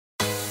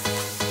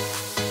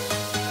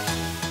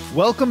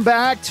Welcome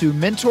back to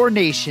Mentor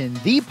Nation,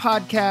 the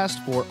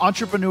podcast for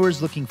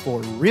entrepreneurs looking for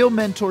real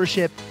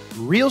mentorship,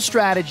 real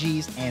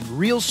strategies, and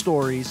real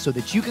stories so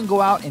that you can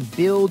go out and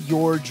build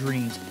your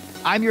dreams.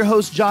 I'm your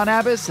host, John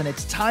Abbas, and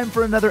it's time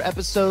for another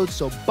episode,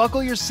 so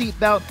buckle your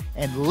seatbelt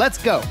and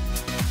let's go.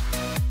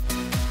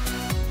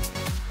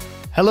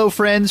 Hello,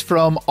 friends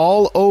from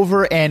all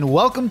over, and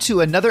welcome to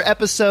another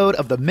episode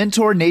of the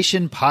Mentor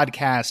Nation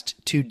podcast.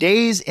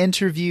 Today's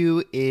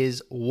interview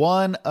is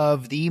one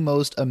of the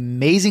most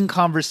amazing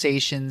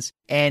conversations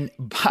and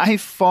by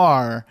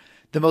far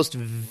the most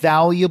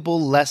valuable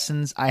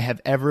lessons I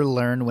have ever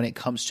learned when it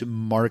comes to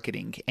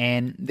marketing.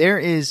 And there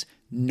is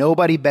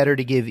nobody better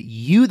to give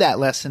you that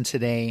lesson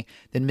today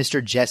than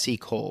Mr. Jesse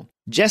Cole.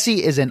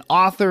 Jesse is an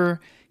author.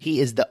 He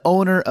is the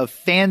owner of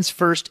Fans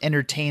First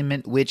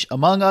Entertainment, which,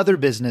 among other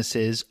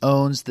businesses,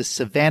 owns the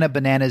Savannah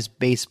Bananas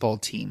baseball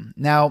team.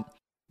 Now,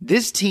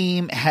 this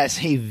team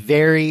has a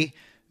very,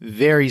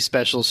 very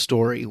special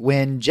story.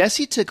 When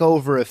Jesse took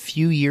over a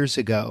few years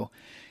ago,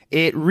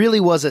 it really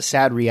was a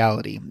sad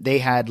reality. They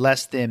had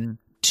less than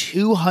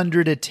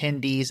 200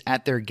 attendees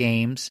at their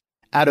games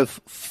out of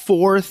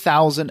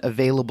 4,000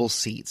 available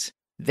seats.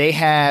 They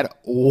had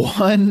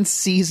one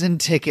season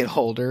ticket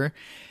holder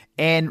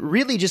and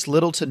really just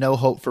little to no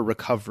hope for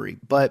recovery.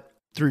 But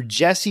through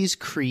Jesse's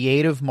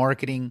creative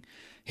marketing,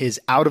 his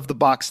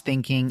out-of-the-box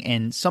thinking,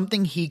 and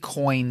something he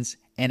coins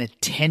an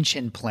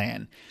attention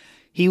plan,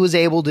 he was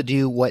able to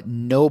do what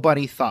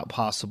nobody thought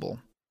possible.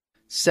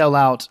 Sell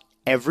out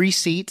every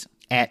seat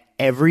at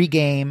every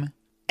game,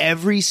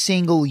 every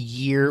single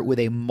year with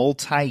a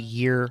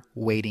multi-year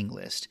waiting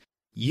list.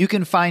 You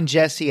can find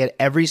Jesse at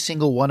every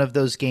single one of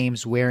those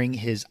games wearing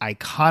his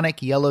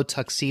iconic yellow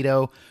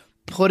tuxedo,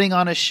 putting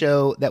on a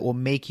show that will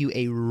make you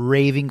a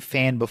raving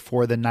fan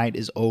before the night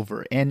is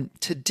over. And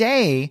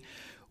today,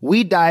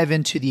 we dive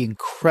into the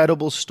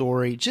incredible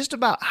story just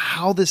about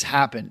how this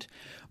happened,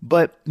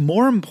 but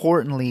more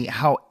importantly,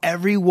 how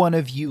every one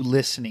of you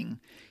listening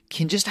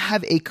can just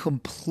have a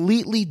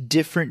completely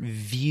different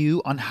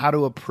view on how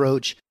to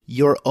approach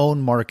your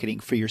own marketing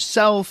for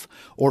yourself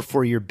or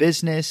for your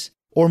business,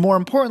 or more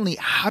importantly,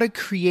 how to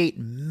create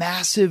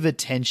massive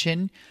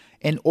attention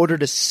in order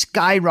to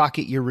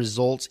skyrocket your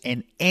results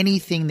in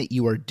anything that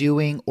you are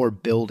doing or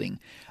building.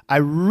 I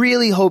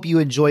really hope you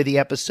enjoy the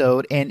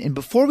episode. And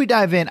before we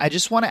dive in, I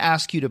just want to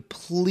ask you to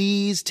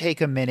please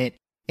take a minute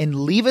and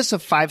leave us a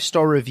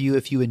 5-star review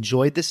if you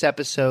enjoyed this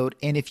episode.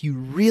 And if you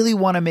really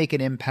want to make an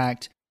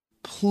impact,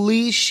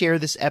 please share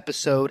this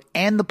episode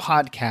and the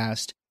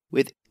podcast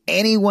with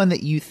anyone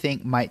that you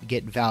think might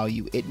get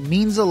value. It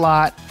means a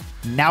lot.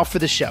 Now for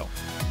the show.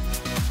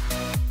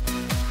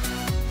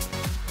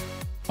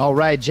 All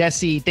right,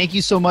 Jesse, thank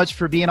you so much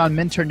for being on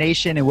Mentor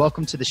Nation and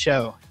welcome to the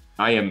show.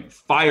 I am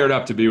fired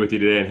up to be with you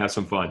today and have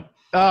some fun.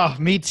 Oh,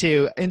 me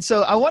too. And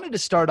so I wanted to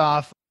start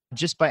off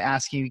just by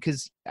asking you,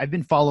 because I've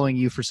been following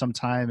you for some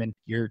time and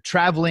you're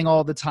traveling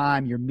all the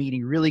time, you're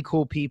meeting really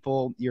cool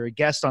people, you're a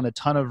guest on a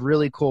ton of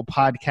really cool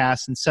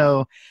podcasts. And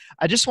so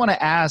I just want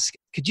to ask,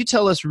 could you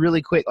tell us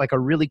really quick, like a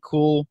really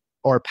cool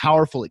or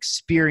powerful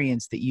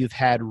experience that you've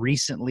had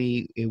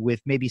recently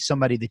with maybe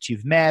somebody that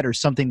you've met or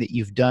something that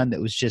you've done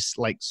that was just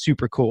like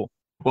super cool?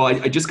 Well,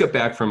 I just got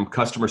back from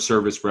Customer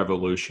Service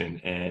Revolution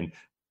and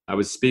I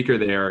was speaker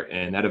there,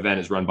 and that event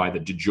is run by the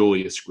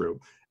DeJulius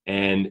Group.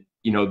 And,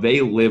 you know,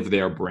 they live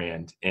their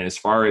brand. And as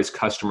far as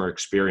customer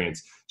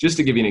experience, just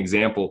to give you an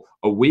example,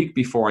 a week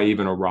before I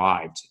even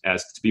arrived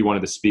as to be one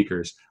of the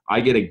speakers,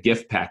 I get a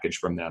gift package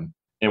from them.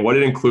 And what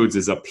it includes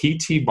is a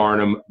P.T.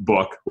 Barnum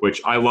book,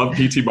 which I love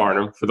P.T.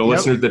 Barnum. For the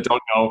listeners that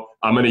don't know,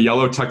 I'm in a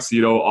yellow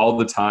tuxedo all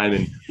the time.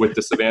 And with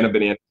the Savannah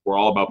Bananas, we're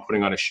all about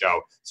putting on a show.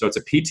 So it's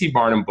a P.T.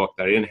 Barnum book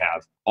that I didn't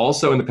have.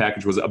 Also in the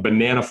package was a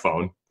banana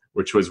phone,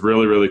 which was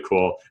really, really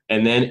cool.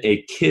 And then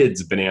a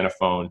kid's banana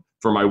phone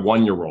for my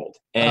 1-year-old.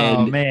 And,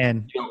 oh,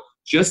 man. You know,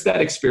 just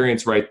that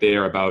experience right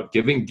there about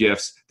giving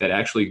gifts that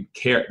actually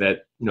care, that,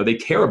 you know, they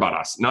care about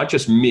us, not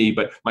just me,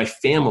 but my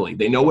family.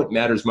 They know what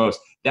matters most.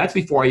 That's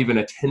before I even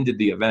attended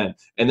the event.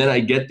 And then I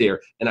get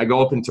there and I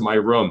go up into my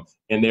room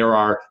and there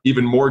are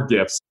even more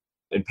gifts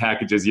and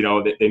packages. You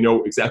know, they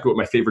know exactly what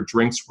my favorite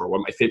drinks were,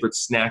 what my favorite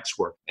snacks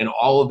were. And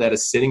all of that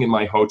is sitting in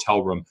my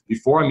hotel room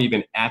before I'm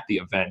even at the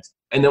event.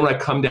 And then when I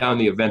come down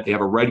the event, they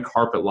have a red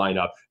carpet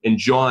lineup. And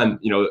John,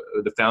 you know,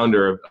 the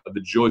founder of the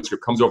DeJulius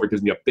Group, comes over,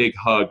 gives me a big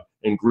hug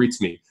and greets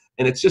me.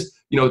 And it's just,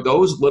 you know,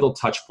 those little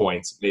touch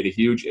points made a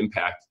huge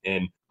impact.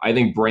 And I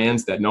think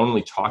brands that not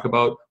only talk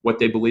about what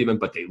they believe in,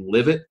 but they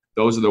live it,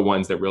 those are the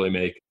ones that really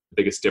make the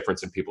biggest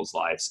difference in people's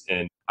lives.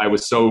 And I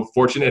was so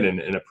fortunate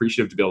and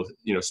appreciative to be able to,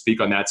 you know, speak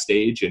on that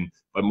stage.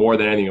 But more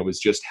than anything, it was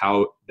just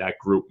how that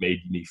group made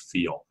me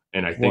feel.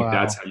 And I think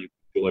that's how you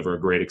deliver a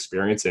great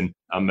experience. And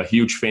I'm a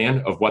huge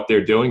fan of what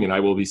they're doing, and I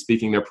will be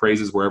speaking their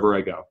praises wherever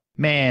I go.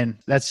 Man,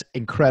 that's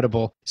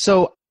incredible.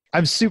 So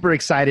I'm super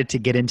excited to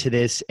get into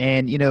this.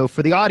 And, you know,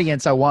 for the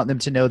audience, I want them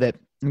to know that,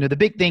 you know, the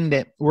big thing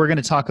that we're going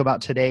to talk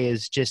about today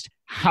is just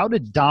how to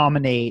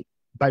dominate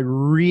by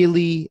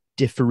really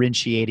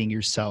differentiating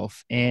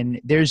yourself.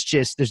 And there's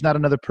not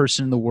another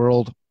person in the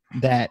world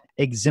that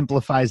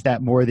exemplifies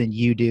that more than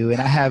you do. And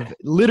I have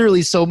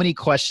literally so many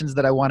questions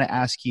that I want to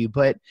ask you,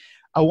 but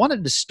I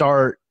wanted to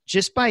start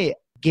just by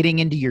getting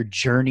into your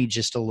journey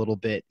just a little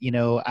bit. You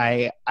know,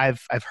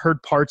 I've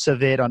heard parts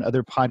of it on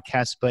other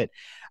podcasts, but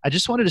I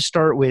just wanted to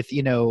start with,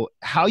 you know,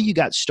 how you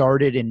got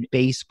started in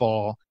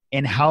baseball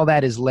and how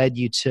that has led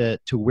you to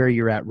where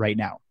you're at right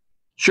now.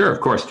 Sure, of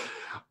course.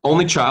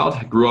 Only child.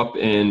 I grew up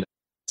in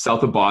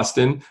south of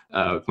Boston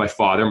with my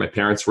father. My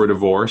parents were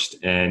divorced,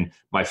 and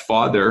my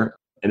father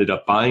ended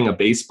up buying a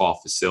baseball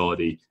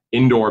facility,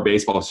 indoor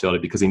baseball facility,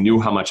 because he knew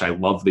how much I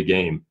loved the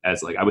game.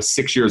 As like I was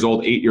 6 years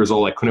old, 8 years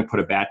old, I couldn't put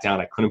a bat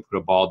down, I couldn't put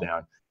a ball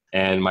down.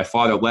 And my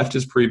father left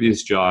his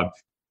previous job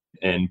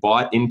and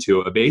bought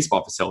into a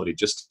baseball facility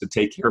just to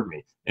take care of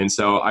me. And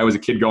so I was a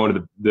kid going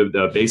to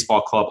the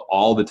baseball club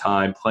all the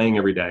time, playing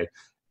every day,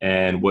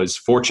 and was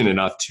fortunate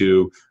enough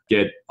to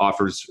get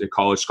offers,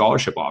 college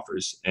scholarship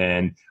offers.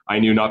 And I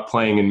knew not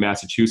playing in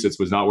Massachusetts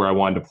was not where I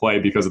wanted to play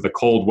because of the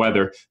cold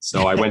weather.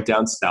 So I went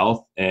down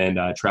south and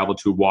traveled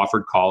to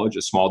Wofford College,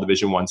 a small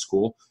Division I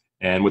school,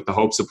 and with the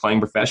hopes of playing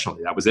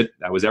professionally. That was it.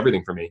 That was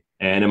everything for me.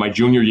 And in my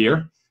junior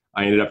year,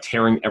 I ended up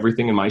tearing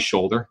everything in my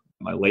shoulder,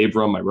 my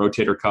labrum, my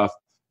rotator cuff.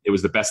 It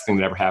was the best thing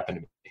that ever happened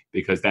to me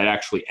because that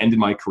actually ended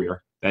my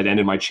career. That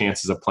ended my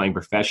chances of playing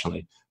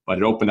professionally, but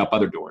it opened up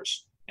other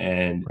doors.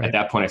 And At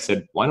that point I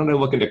said, why don't I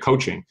look into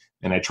coaching?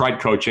 And I tried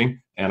coaching,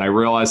 and I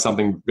realized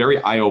something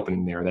very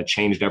eye-opening there that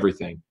changed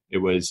everything. It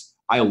was,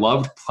 I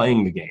loved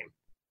playing the game,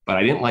 but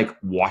I didn't like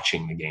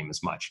watching the game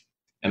as much.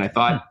 And I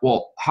thought,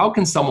 well, how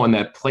can someone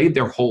that played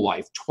their whole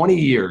life, 20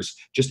 years,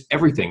 just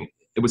everything,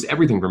 it was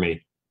everything for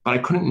me, but I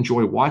couldn't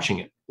enjoy watching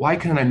it. Why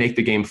couldn't I make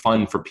the game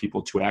fun for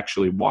people to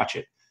actually watch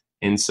it?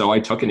 And so I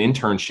took an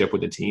internship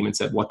with the team and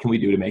said, what can we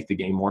do to make the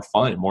game more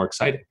fun and more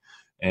exciting?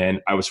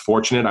 And I was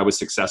fortunate. I was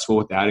successful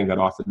with that and got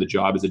offered the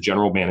job as a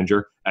general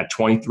manager at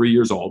 23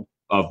 years old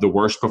of the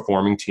worst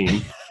performing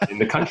team in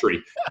the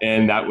country.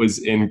 And that was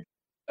in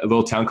a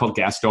little town called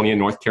Gastonia,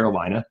 North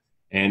Carolina.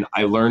 And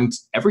I learned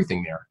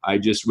everything there. I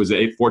just was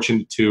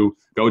fortunate to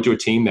go to a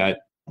team that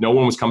no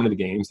one was coming to the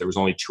games. There was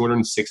only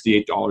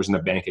 $268 in the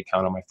bank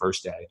account on my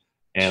first day.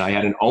 And I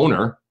had an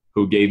owner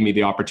who gave me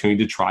the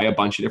opportunity to try a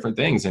bunch of different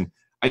things. And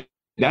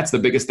that's the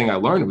biggest thing I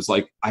learned. It was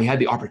like I had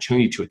the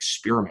opportunity to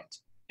experiment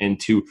and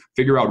to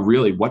figure out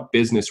really what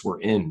business we're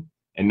in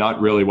and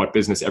not really what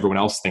business everyone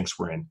else thinks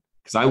we're in.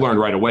 Because I learned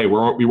right away,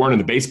 we weren't in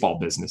the baseball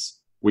business.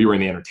 We were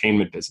in the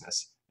entertainment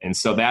business. And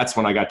so that's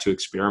when I got to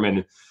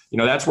experiment. You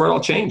know, that's where it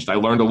all changed. I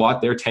learned a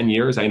lot there, 10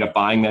 years. I ended up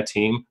buying that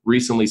team,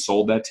 recently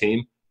sold that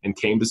team, and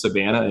came to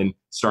Savannah and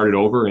started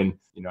over. And,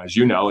 you know, as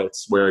you know,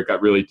 it's where it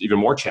got really even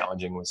more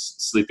challenging was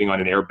sleeping on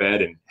an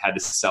airbed and had to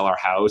sell our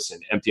house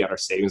and empty out our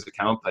savings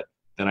account. But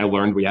then I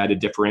learned we had to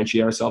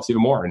differentiate ourselves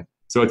even more. And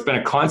so it's been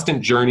a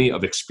constant journey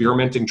of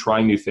experimenting,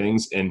 trying new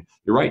things. And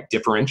you're right,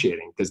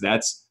 differentiating, because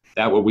that's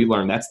what we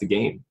learned. That's the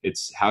game.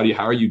 It's how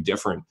are you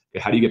different?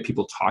 How do you get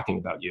people talking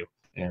about you?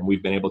 And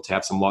we've been able to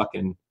have some luck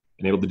and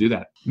been able to do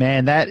that.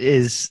 Man, that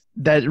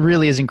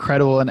really is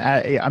incredible. And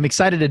I'm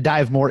excited to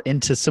dive more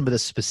into some of the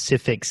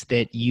specifics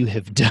that you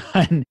have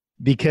done,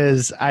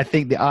 because I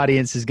think the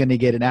audience is going to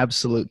get an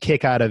absolute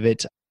kick out of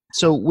it.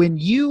 So when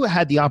you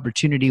had the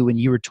opportunity when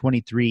you were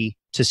 23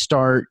 to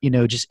start, you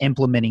know, just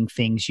implementing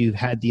things, you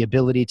had the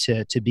ability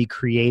to be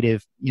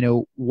creative, you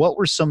know, what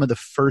were some of the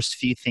first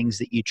few things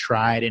that you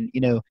tried? And,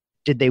 you know,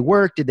 did they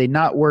work? Did they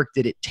not work?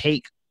 Did it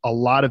take a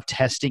lot of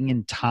testing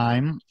and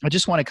time? I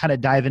just want to kind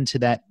of dive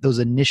into those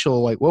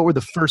initial, like, what were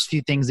the first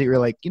few things that you were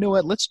like, you know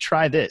what, let's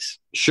try this?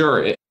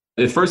 Sure.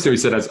 The first thing we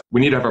said is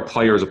we need to have our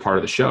players a part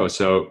of the show.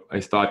 So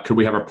I thought, could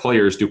we have our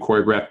players do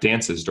choreographed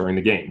dances during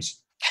the games?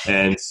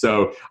 And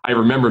so I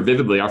remember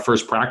vividly our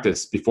first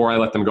practice, before I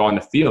let them go on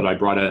the field, I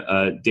brought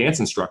a dance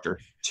instructor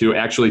to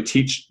actually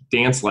teach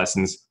dance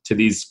lessons to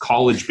these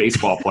college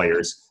baseball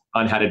players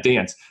on how to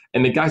dance.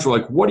 And the guys were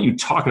like, what are you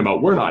talking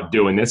about? We're not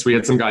doing this. We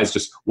had some guys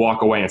just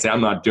walk away and say, I'm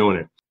not doing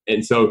it.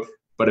 And so,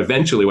 but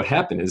eventually what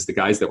happened is the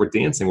guys that were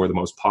dancing were the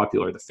most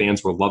popular. The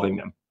fans were loving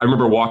them. I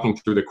remember walking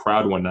through the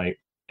crowd one night,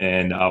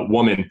 and a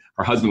woman,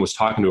 her husband was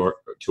talking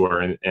to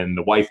her and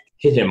the wife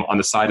hit him on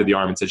the side of the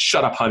arm and said,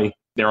 shut up, honey.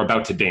 They're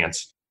about to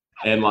dance.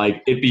 And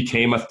like, it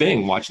became a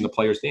thing watching the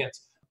players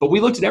dance. But we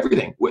looked at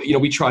everything. You know,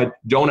 we tried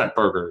donut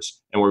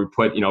burgers, and where we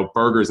put, you know,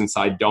 burgers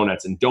inside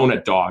donuts, and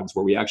donut dogs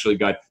where we actually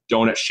got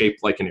donuts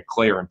shaped like an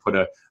eclair and put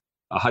a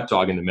hot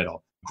dog in the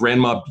middle.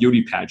 Grandma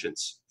beauty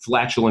pageants,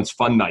 flatulence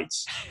fun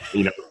nights,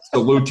 you know,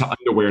 salute to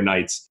underwear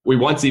nights. We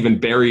once even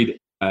buried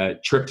a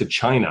trip to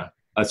China,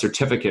 a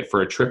certificate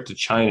for a trip to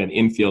China in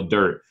infield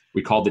dirt.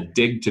 We called it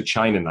Dig to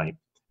China Night.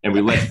 And we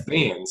let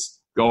fans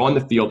go on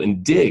the field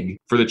and dig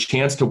for the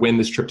chance to win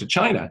this trip to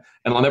China.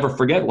 And I'll never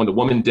forget when the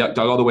woman dug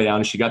all the way down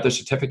and she got the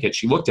certificate,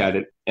 she looked at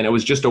it and it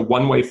was just a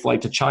one-way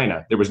flight to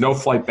China. There was no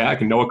flight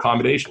back and no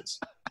accommodations.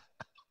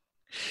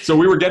 So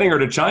we were getting her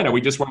to China.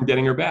 We just weren't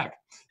getting her back.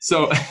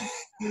 So,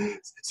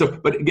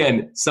 but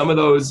again, some of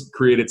those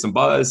created some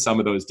buzz. Some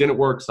of those didn't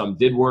work. Some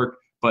did work.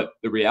 But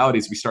the reality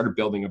is we started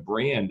building a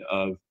brand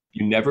of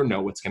you never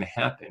know what's going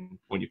to happen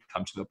when you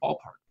come to the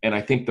ballpark. And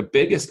I think the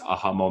biggest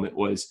aha moment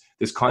was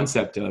this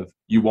concept of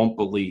you won't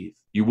believe.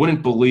 You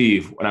wouldn't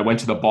believe when I went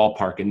to the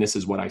ballpark and this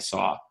is what I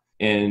saw.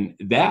 And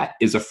that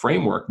is a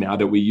framework now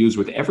that we use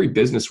with every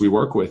business we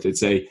work with.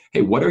 It's hey,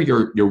 what are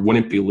your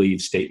wouldn't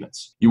believe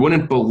statements? You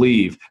wouldn't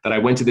believe that I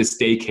went to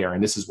this daycare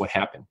and this is what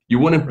happened. You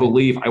wouldn't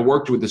believe I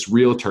worked with this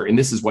realtor and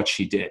this is what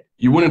she did.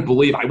 You wouldn't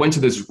believe I went to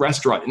this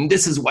restaurant and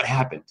this is what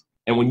happened.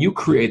 And when you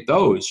create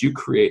those, you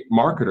create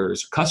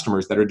marketers,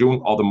 customers that are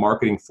doing all the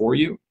marketing for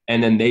you,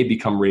 and then they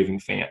become raving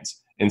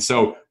fans. And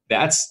so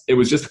it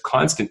was just a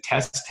constant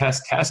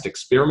test,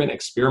 experiment.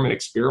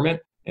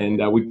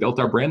 And we built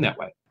our brand that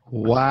way.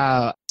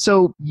 Wow.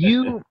 So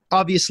you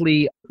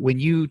obviously, when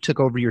you took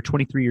over, you're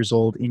 23 years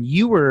old and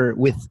you were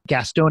with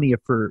Gastonia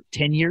for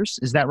 10 years.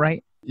 Is that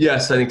right?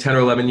 Yes, I think 10 or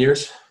 11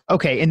 years.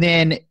 Okay. And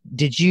then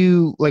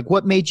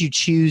what made you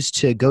choose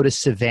to go to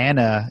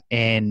Savannah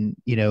and,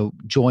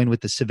 join with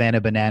the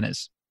Savannah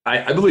Bananas?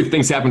 I believe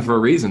things happen for a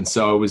reason.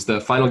 So it was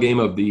the final game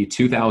of the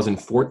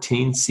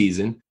 2014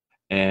 season.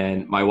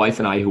 And my wife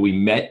and I, who we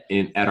met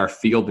at our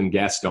field in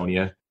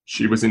Gastonia,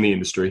 she was in the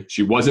industry.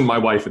 She wasn't my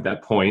wife at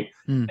that point.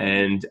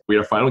 And we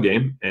had a final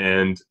game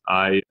and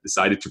I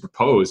decided to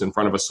propose in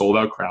front of a sold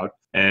out crowd.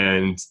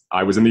 And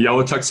I was in the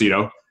yellow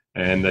tuxedo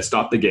and I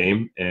stopped the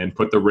game and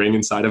put the ring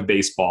inside of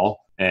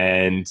baseball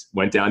and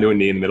went down to a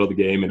knee in the middle of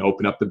the game and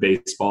opened up the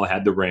baseball,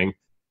 had the ring.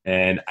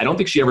 And I don't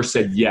think she ever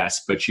said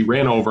yes, but she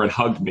ran over and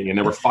hugged me and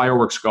there were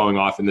fireworks going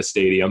off in the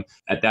stadium.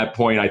 At that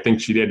point, I think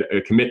she did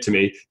commit to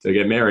me to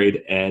get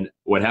married. And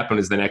what happened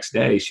is the next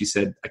day she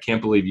said, I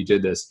can't believe you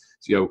did this.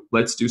 So,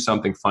 let's do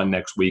something fun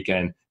next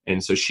weekend.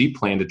 And so she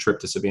planned a trip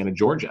to Savannah,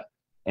 Georgia.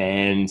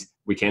 And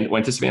we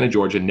went to Savannah,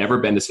 Georgia, never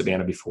been to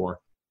Savannah before,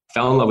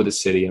 fell in love with the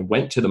city and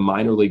went to the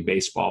minor league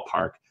baseball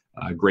park,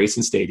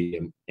 Grayson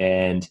Stadium.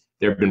 And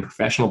there had been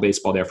professional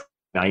baseball there for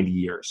 90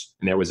 years.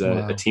 And there was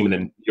a team in the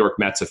New York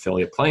Mets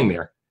affiliate playing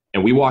there.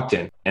 And we walked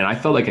in and I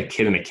felt like a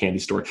kid in a candy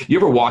store. You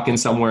ever walk in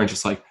somewhere and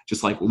just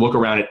like look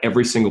around at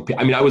every single piece?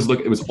 I mean,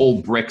 it was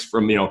old bricks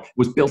from, it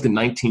was built in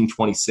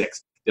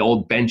 1926, the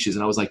old benches.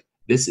 And I was like,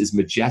 this is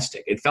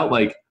majestic. It felt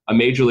like a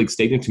major league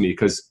stadium to me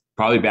because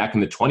probably back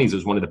in the 20s, it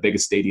was one of the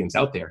biggest stadiums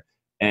out there.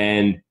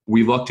 And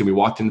we walked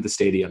into the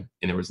stadium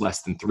and there was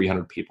less than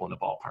 300 people in the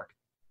ballpark.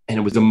 And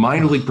it was a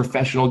minor league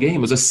professional game. It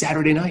was a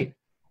Saturday night.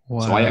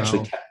 Wow. So I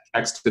actually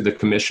texted the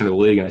commissioner of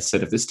the league and I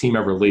said, if this team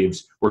ever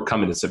leaves, we're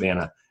coming to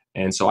Savannah.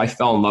 And so I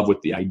fell in love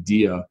with the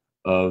idea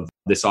of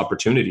this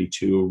opportunity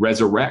to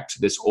resurrect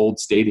this old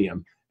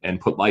stadium and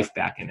put life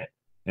back in it.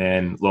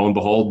 And lo and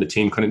behold, the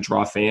team couldn't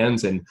draw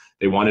fans and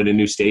they wanted a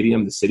new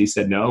stadium. The city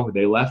said no,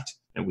 they left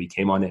and we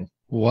came on in.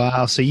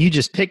 Wow. So you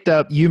just picked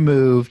up, you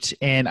moved,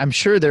 and I'm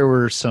sure there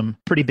were some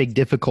pretty big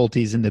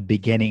difficulties in the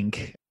beginning.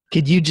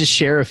 Could you just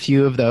share a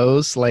few of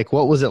those? Like,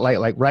 what was it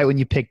like right when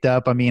you picked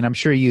up? I mean, I'm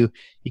sure you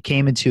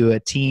came into a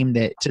team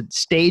that to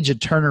stage a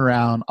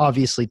turnaround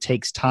obviously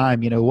takes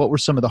time. What were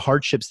some of the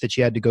hardships that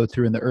you had to go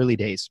through in the early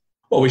days?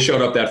 Well, we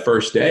showed up that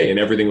first day and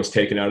everything was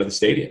taken out of the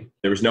stadium.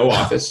 There was no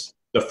office.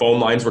 The phone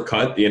lines were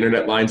cut. The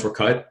internet lines were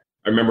cut.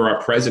 I remember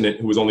our president,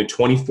 who was only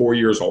 24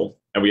 years old,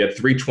 and we had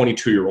 3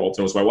 22-year-olds,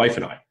 and it was my wife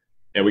and I.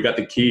 And we got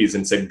the keys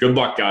and said, good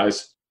luck,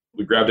 guys.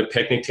 We grabbed a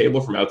picnic table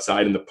from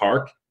outside in the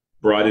park,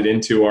 brought it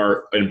into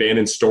our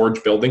abandoned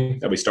storage building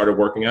that we started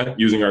working at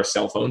using our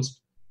cell phones,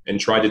 and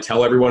tried to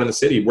tell everyone in the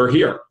city, we're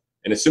here.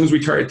 And as soon as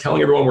we started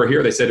telling everyone we're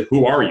here, they said,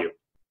 who are you?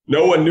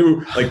 No one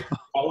knew, like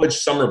college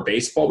summer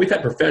baseball. We've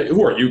had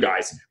who are you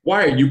guys?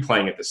 Why are you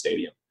playing at the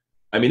stadium?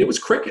 I mean, it was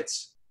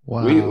crickets.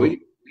 Wow.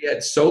 We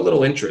had so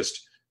little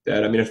interest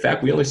that, in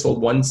fact, we only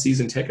sold 1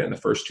 season ticket in the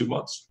first 2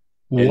 months.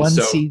 One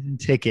season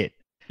ticket?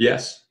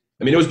 Yes.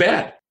 It was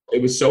bad.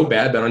 It was so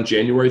bad that on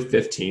January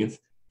 15th,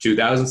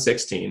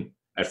 2016,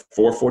 at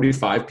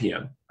 4:45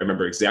 p.m., I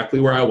remember exactly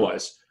where I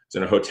was. I was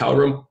in a hotel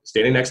room,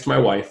 standing next to my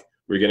wife.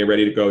 We were getting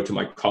ready to go to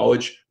my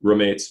college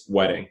roommate's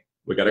wedding.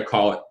 We got a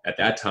call at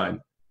that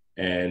time,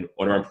 and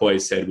one of our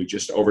employees said, we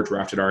just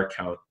overdrafted our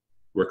account.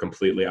 We're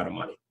completely out of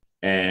money.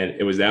 And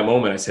it was that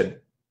moment I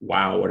said,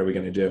 wow, what are we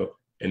going to do?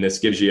 And this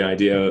gives you an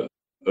idea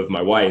of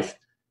my wife.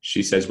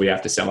 She says, we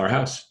have to sell our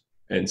house.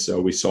 And so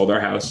we sold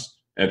our house,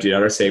 emptied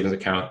out our savings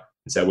account,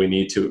 and said, we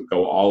need to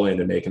go all in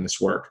to making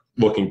this work.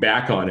 Looking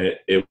back on it,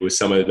 it was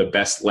some of the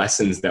best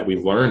lessons that we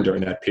learned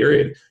during that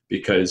period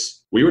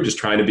because we were just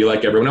trying to be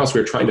like everyone else. We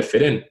were trying to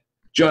fit in.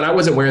 John, I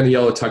wasn't wearing the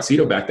yellow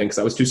tuxedo back then because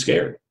I was too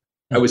scared.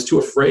 I was too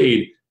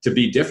afraid to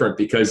be different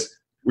because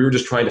we were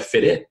just trying to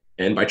fit in.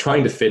 And by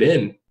trying to fit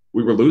in,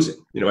 we were losing.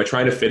 By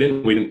trying to fit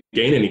in, we didn't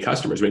gain any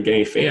customers. We didn't gain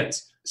any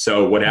fans.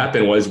 So what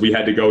happened was we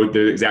had to go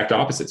the exact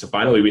opposite. So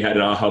finally we had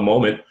an aha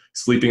moment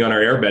sleeping on our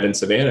airbed in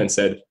Savannah and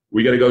said,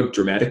 we got to go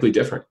dramatically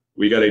different.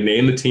 We got to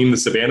name the team the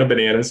Savannah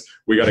Bananas.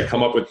 We got to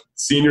come up with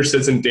senior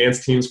citizen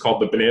dance teams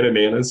called the Banana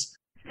Nanas.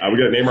 We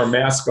got to name our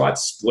mascot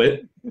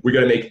Split. We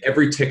got to make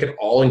every ticket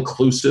all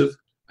inclusive.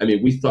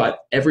 We thought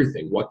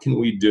everything. What can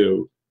we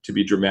do to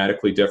be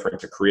dramatically different,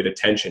 to create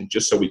attention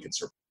just so we can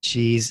survive.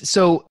 Jeez.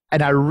 So,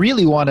 and I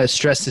really want to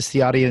stress this to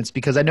the audience,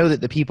 because I know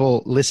that the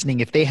people listening,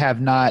 if they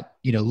have not,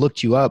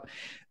 looked you up,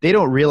 they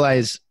don't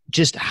realize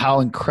just how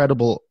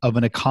incredible of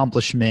an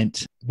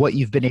accomplishment what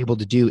you've been able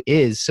to do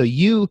is. So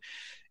you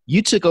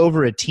took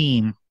over a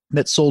team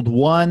that sold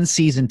one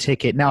season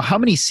ticket. Now, how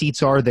many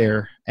seats are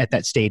there at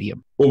that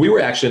stadium? Well, we were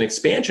actually an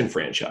expansion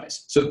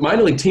franchise. So the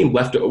minor league team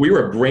we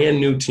were a brand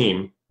new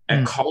team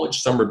at college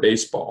summer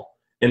baseball.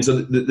 And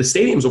so the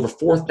stadium's over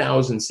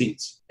 4,000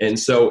 seats. And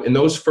so in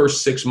those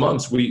first 6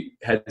 months, we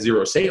had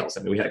zero sales.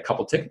 I mean, we had a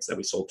couple tickets that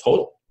we sold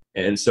total.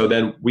 And so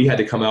then we had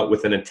to come out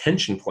with an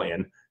attention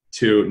plan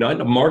not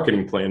a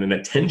marketing plan, an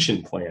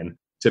attention plan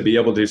to be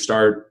able to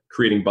start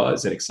creating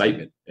buzz and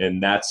excitement.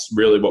 And that's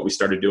really what we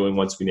started doing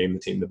once we named the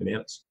team the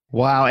Bananas.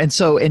 Wow.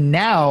 And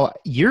now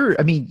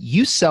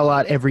you sell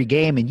out every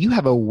game, and you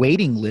have a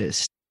waiting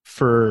list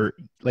for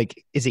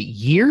is it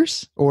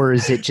years, or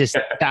is it just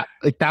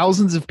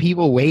thousands of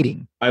people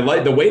waiting? I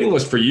like the waiting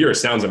list for years.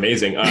 Sounds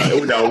amazing.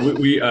 No,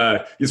 we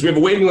have a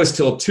waiting list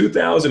till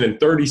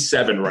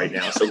 2037 right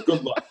now. So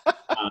good luck.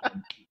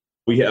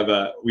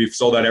 We've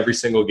sold out every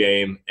single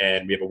game,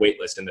 and we have a wait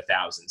list in the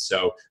thousands.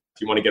 So if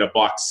you want to get a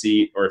box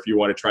seat, or if you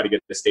want to try to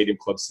get the Stadium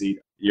Club seat,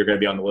 you're going to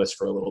be on the list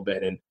for a little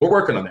bit. And we're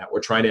working on that.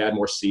 We're trying to add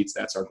more seats.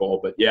 That's our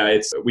goal. But yeah,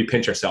 we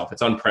pinch ourselves.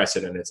 It's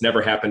unprecedented. It's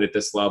never happened at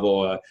this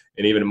level.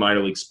 And even in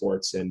minor league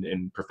sports and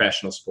in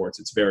professional sports,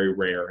 it's very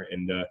rare.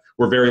 And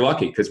we're very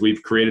lucky because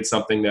we've created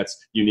something that's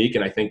unique.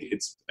 And I think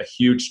it's a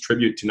huge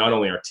tribute to not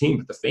only our team,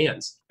 but the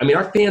fans. I mean,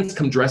 our fans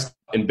come dressed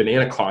in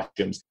banana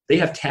costumes. They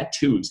have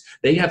tattoos.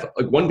 They have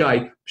one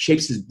guy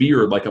shapes his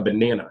beard like a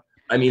banana.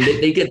 I mean,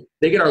 they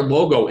get our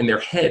logo in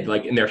their head,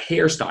 like in their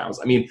hairstyles.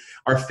 I mean,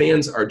 our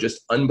fans are just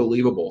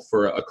unbelievable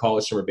for a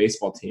college summer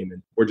baseball team.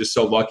 And we're just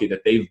so lucky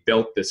that they've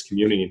built this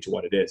community into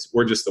what it is.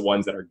 We're just the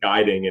ones that are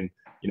guiding and,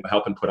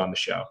 helping put on the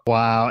show.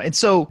 Wow. And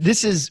so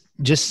this is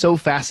just so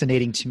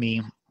fascinating to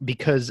me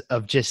because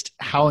of just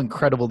how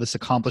incredible this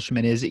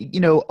accomplishment is.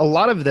 A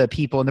lot of the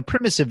people, and the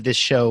premise of this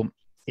show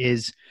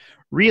is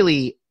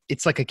really,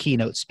 it's like a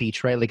keynote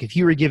speech, right? Like if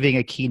you were giving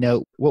a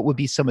keynote, what would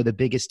be some of the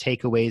biggest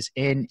takeaways?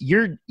 And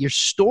your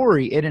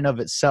story in and of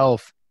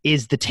itself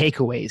is the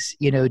takeaways,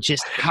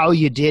 just how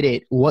you did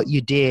it, what you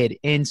did.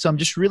 And so I'm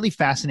just really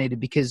fascinated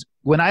because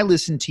when I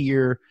listened to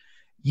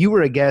you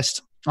were a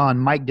guest on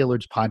Mike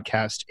Dillard's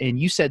podcast, and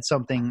you said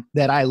something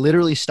that I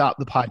literally stopped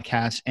the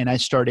podcast and I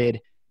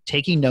started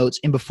taking notes.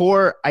 And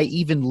before I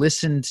even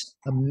listened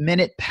a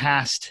minute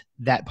past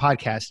that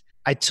podcast,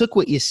 I took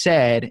what you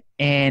said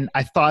and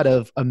I thought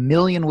of a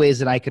million ways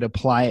that I could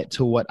apply it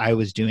to what I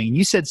was doing. And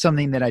you said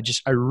something that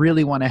I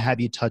really want to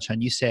have you touch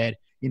on. You said,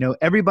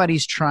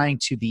 everybody's trying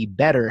to be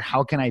better.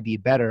 How can I be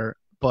better?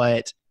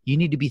 But you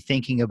need to be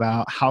thinking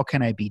about how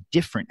can I be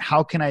different?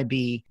 How can I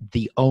be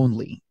the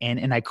only?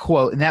 And I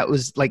quote, and that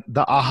was like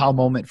the aha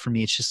moment for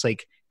me. It's just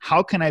like,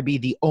 how can I be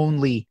the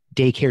only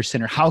daycare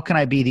center? How can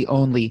I be the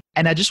only?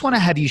 And I just want to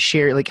have you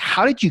share,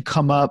 how did you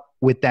come up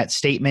with that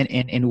statement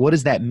and what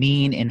does that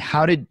mean? And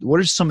what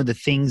are some of the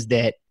things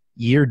that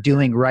you're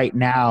doing right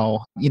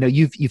now?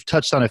 You've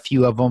touched on a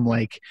few of them,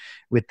 like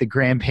with the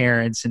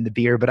grandparents and the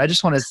beer, but I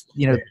just want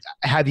to,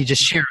 have you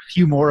just share a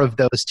few more of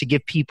those to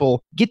get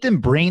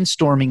them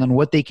brainstorming on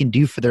what they can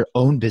do for their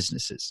own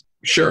businesses.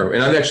 Sure.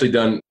 And I've actually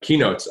done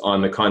keynotes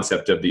on the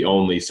concept of the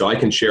only, so I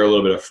can share a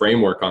little bit of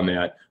framework on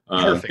that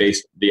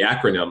based the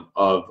acronym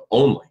of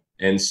only.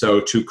 And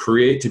so to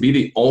be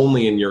the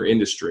only in your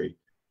industry,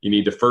 you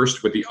need to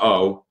first, with the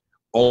O,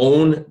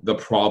 own the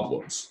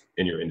problems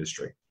in your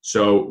industry.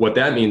 So what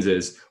that means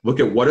is look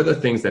at what are the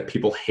things that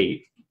people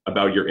hate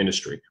about your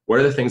industry. What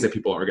are the things that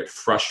people get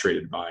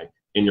frustrated by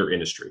in your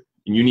industry?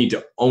 And you need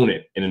to own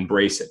it and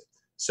embrace it.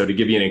 So to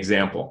give you an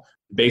example,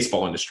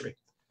 baseball industry,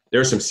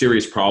 there are some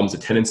serious problems.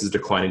 Attendance is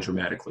declining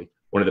dramatically.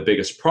 One of the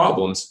biggest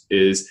problems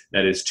is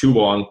that it's too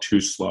long,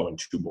 too slow, and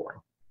too boring.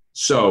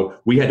 So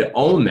we had to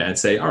own that and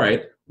say, all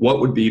right, what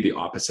would be the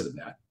opposite of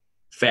that?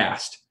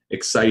 Fast,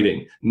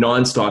 exciting,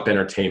 nonstop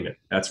entertainment.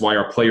 That's why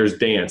our players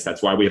dance.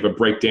 That's why we have a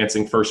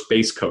breakdancing first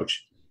base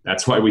coach.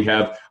 That's why we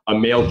have a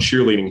male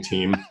cheerleading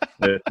team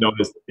known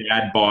as the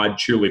Dad Bod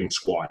Cheerleading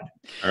Squad.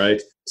 All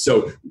right.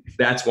 So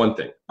that's one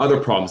thing. Other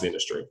problems in the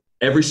industry.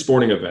 Every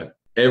sporting event,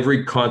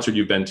 every concert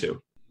you've been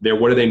to,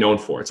 what are they known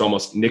for? It's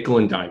almost nickel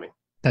and diming.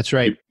 That's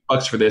right.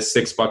 $2 for this,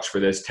 $6 for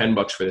this,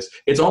 $10 for this.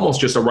 It's almost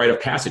just a rite of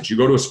passage. You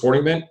go to a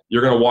sporting event,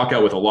 you're going to walk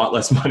out with a lot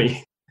less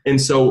money. And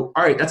so,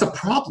 all right, that's a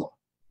problem.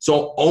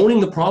 So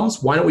owning the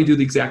problems, why don't we do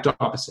the exact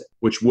opposite?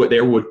 Which would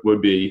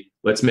be,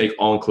 let's make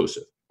all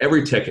inclusive.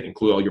 Every ticket,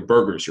 include all your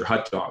burgers, your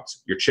hot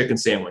dogs, your chicken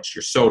sandwich,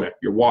 your soda,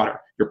 your water,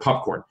 your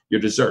popcorn,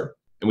 your dessert.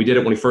 And we did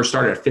it when we first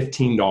started at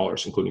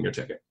 $15, including your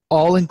ticket.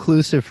 All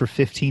inclusive for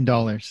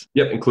 $15.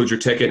 Yep, includes your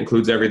ticket,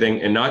 includes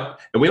everything, and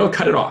we don't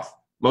cut it off.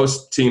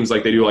 Most teams,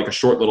 they do a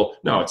short little,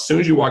 no, as soon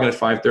as you walk in at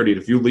 5:30,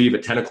 if you leave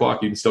at 10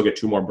 o'clock, you can still get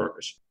 2 more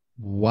burgers.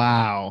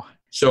 Wow.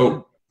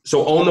 So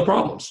own the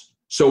problems.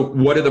 So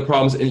what are the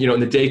problems in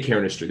the daycare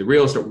industry, the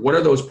real estate? What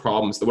are those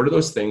problems? What are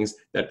those things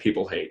that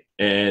people hate?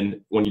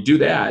 And when you do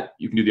that,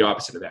 you can do the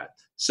opposite of that.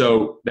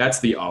 So that's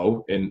the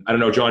O. And I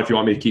don't know, John, if you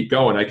want me to keep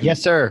going, I can.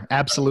 Yes, sir.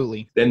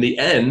 Absolutely. Then the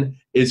N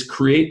is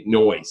create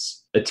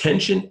noise.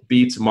 Attention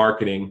beats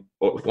marketing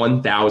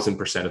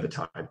 1,000% of the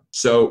time.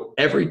 So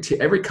every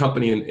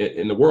company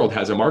in the world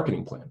has a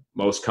marketing plan.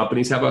 Most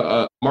companies have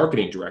a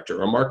marketing director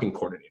or a marketing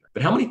coordinator.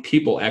 But how many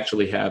people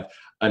actually have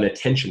an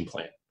attention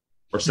plan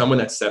or someone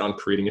that's set on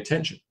creating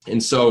attention?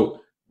 And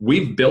so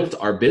we've built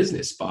our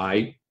business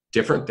by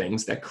different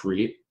things that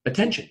create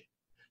attention.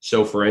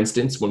 So for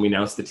instance, when we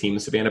announced the team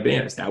of Savannah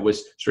Bananas, that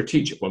was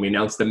strategic. When we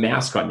announced the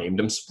mascot, named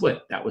him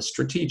Split, that was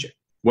strategic.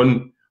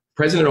 When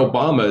President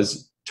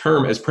Obama's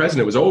term as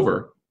president was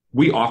over,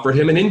 we offered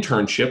him an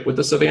internship with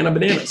the Savannah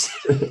Bananas.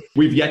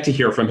 We've yet to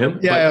hear from him.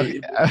 Yeah,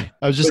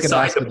 I was just going to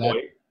ask you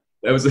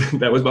that.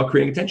 That was about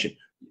creating attention.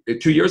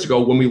 2 years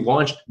ago, when we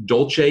launched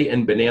Dolce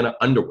 & Banana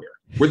underwear,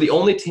 we're the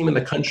only team in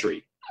the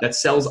country that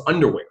sells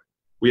underwear.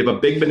 We have a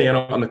big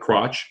banana on the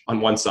crotch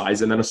on one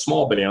side and then a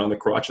small banana on the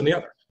crotch on the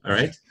other. All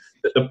right.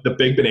 The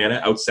big banana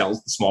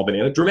outsells the small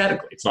banana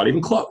dramatically. It's not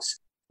even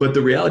close. But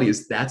the reality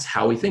is that's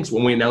how he thinks.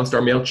 When we announced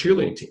our male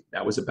cheerleading team,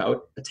 that was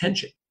about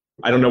attention.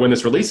 I don't know when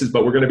this releases,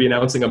 but we're going to be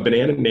announcing a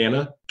Banana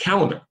Nana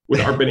calendar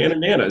with our Banana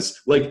Nanas.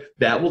 Like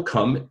that will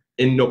come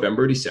in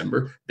November,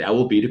 December. That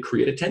will be to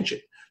create attention.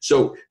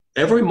 So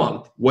every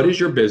month, what is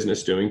your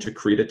business doing to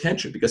create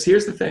attention? Because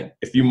here's the thing.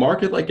 If you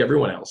market like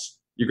everyone else,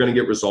 you're going to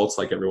get results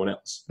like everyone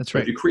else. That's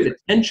right. If you create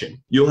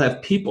attention, you'll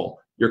have people,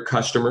 your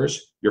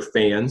customers, your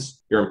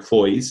fans, your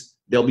employees,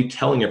 they'll be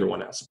telling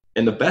everyone else.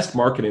 And the best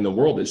marketing in the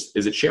world is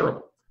it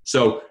shareable?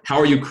 So how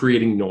are you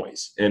creating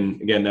noise? And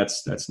again,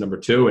 that's number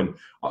two. And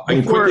I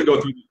can quickly go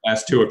through the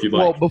last two if you'd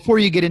like. Well, before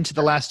you get into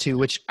the last two,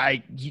 which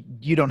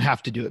you don't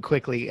have to do it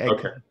quickly.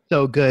 Okay.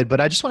 So good.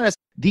 But I just want to ask,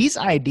 these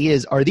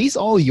ideas, are these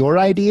all your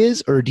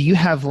ideas or do you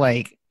have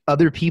like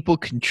other people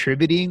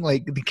contributing?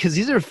 Like, because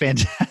these are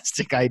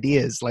fantastic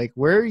ideas. Like,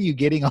 where are you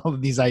getting all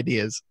of these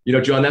ideas?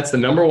 John, that's the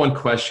number one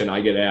question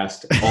I get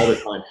asked all the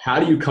time. How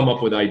do you come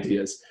up with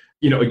ideas?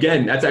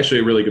 Again, that's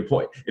actually a really good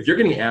point. If you're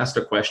getting asked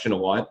a question a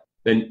lot,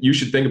 then you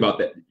should think about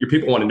that. Your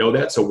people want to know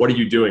that. So what are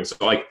you doing? So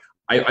like,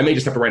 I may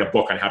just have to write a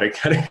book on how to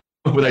kind of come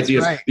up with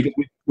ideas, right? Because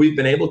we've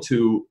been able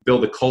to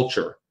build a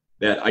culture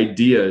that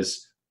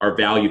ideas are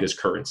valued as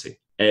currency.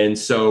 And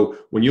so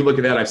when you look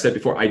at that, I've said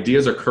before,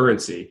 ideas are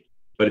currency,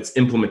 but it's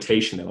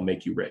implementation that'll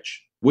make you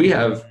rich. We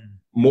have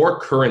more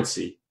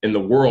currency in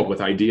the world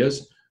with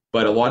ideas,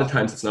 but a lot of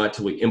times it's not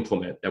until we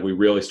implement that we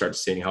really start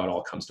seeing how it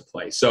all comes to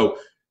play. So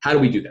how do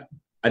we do that?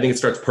 I think it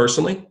starts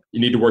personally.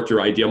 You need to work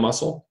your idea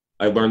muscle.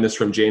 I learned this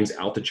from James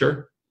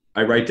Altucher.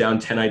 I write down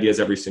 10 ideas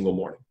every single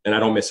morning, and I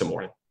don't miss a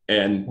morning.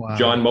 And wow.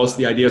 John, most of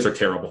the ideas are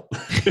terrible.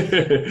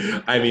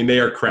 I mean, they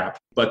are crap,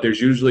 but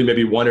there's usually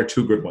maybe one or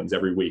two good ones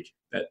every week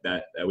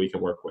that we can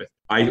work with.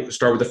 I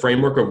start with the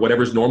framework of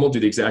whatever's normal, do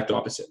the exact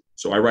opposite.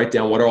 So I write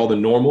down what are all the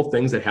normal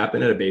things that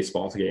happen at a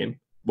baseball game.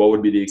 What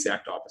would be the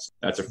exact opposite?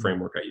 That's a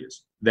framework I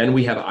use. Then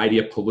we have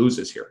idea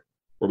paloozas here,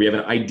 where we have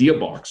an idea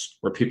box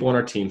where people on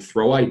our team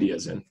throw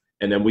ideas in.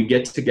 And then we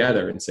get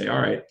together and say,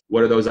 all right,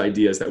 what are those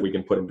ideas that we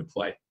can put into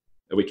play,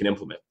 that we can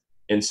implement?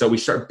 And so we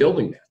start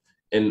building that.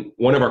 And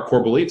one of our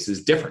core beliefs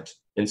is different.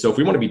 And so if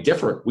we want to be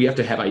different, we have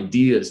to have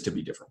ideas to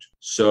be different.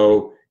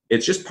 So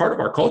it's just part of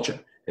our culture.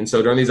 And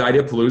so during these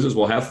idea paloozas,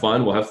 we'll have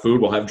fun, we'll have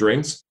food, we'll have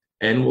drinks,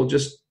 and we'll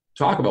just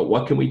talk about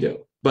what can we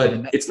do.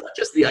 But it's not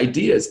just the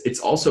ideas, it's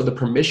also the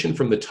permission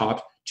from the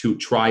top to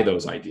try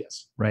those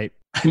ideas. Right.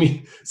 I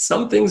mean,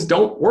 some things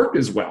don't work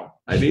as well.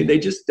 I mean, they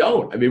just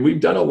don't. I mean,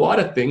 we've done a lot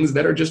of things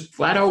that are just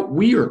flat out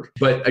weird.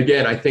 But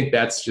again, I think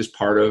that's just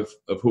part of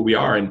who we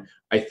are. And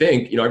I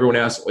think, everyone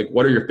asks, like,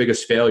 what are your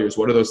biggest failures?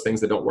 What are those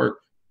things that don't work?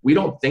 We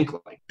don't think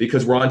like,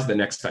 because we're on to the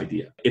next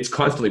idea. It's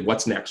constantly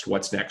what's next,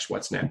 what's next,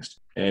 what's next.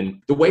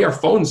 And the way our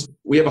phones,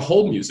 we have a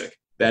hold music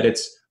that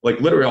it's like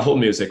literally a hold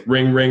music,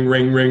 ring, ring,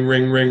 ring, ring,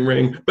 ring, ring,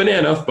 ring,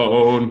 banana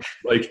phone.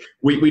 Like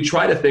we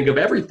try to think of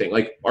everything.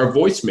 Like our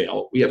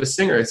voicemail, we have a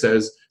singer that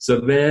says,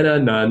 Savannah,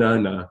 na, na,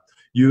 na.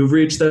 You've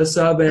reached the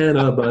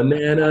Savannah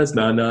Bananas,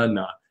 na, na,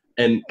 na.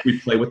 And we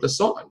play with the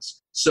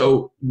songs.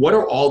 So what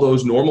are all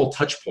those normal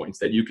touch points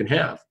that you can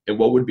have? And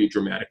what would be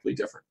dramatically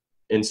different?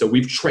 And so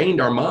we've trained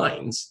our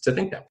minds to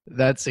think that.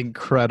 That's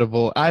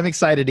incredible. I'm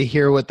excited to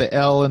hear what the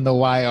L and the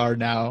Y are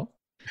now.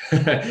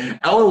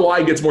 L and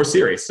Y gets more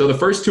serious. So the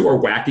first two are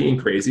wacky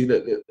and crazy.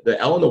 The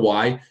L and the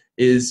Y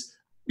is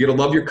you got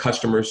to love your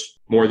customers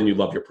more than you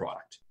love your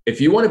product. If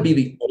you want to be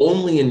the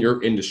only in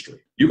your industry,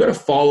 you got to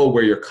follow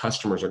where your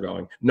customers are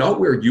going, not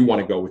where you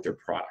want to go with your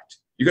product.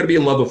 You got to be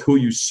in love with who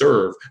you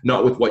serve,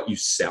 not with what you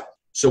sell.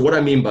 So what I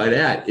mean by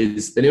that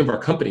is the name of our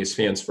company is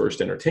Fans First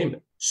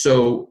Entertainment.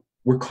 So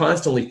we're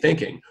constantly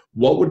thinking,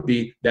 what would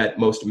be that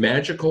most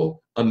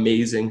magical,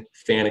 amazing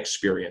fan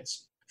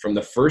experience from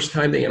the first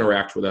time they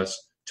interact with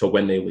us to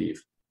when they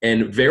leave?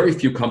 And very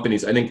few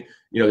companies, I think,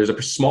 there's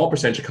a small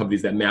percentage of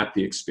companies that map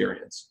the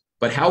experience.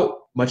 But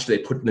how much do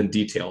they put in the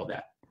detail of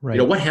that? Right.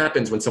 What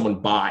happens when someone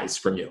buys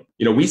from you?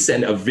 We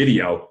send a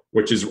video,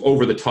 which is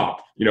over the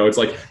top. It's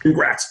like,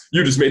 congrats,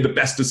 you just made the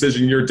best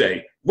decision in your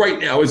day. Right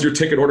now, as your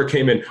ticket order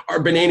came in, our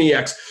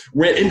Bananiacs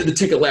went into the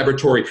ticket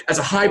laboratory as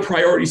a high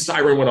priority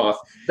siren went off.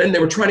 Then they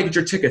were trying to get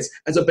your tickets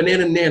as a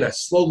banana nana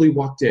slowly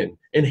walked in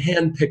and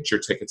hand-picked your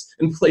tickets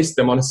and placed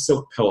them on a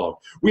silk pillow.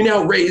 We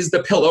now raised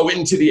the pillow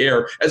into the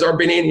air as our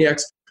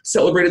Bananiacs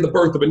celebrated the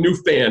birth of a new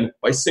fan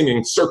by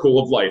singing Circle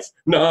of Life,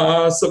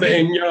 Na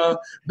Savannah.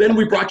 Then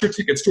we brought your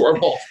tickets to our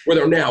vault where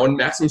they're now in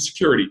maximum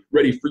security,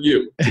 ready for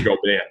you to go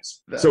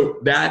bananas. So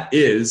that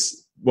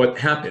is what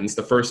happens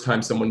the first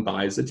time someone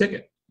buys a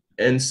ticket.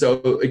 And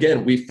so,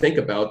 again, we think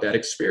about that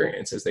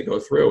experience as they go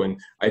through. And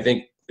I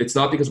think it's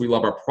not because we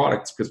love our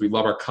products, because we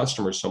love our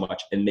customers so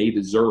much, and they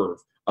deserve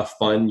a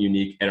fun,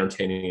 unique,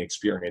 entertaining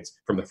experience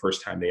from the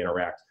first time they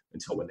interact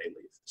until when they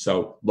leave.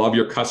 So love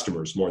your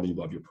customers more than you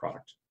love your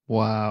product.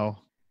 Wow.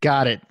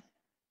 Got it.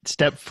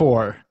 Step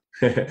 4.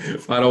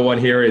 Final one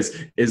here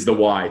is the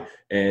why.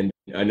 And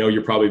I know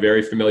you're probably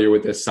very familiar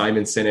with this.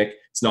 Simon Sinek,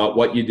 it's not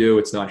what you do,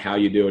 it's not how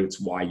you do it, it's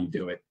why you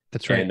do it.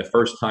 That's right. And the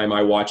first time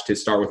I watched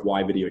his Start With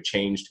Why video, it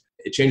changed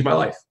my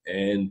life.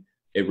 And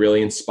it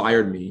really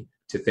inspired me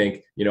to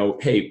think,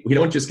 hey, we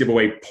don't just give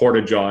away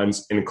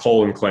Porta-Johns and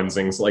colon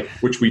cleansings,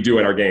 which we do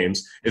at our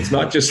games. It's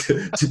not just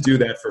to do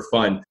that for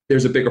fun.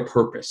 There's a bigger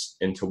purpose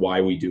into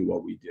why we do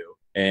what we do.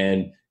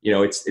 And,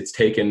 it's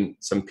taken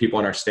some people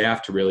on our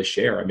staff to really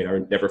share. I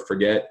would never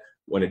forget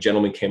when a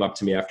gentleman came up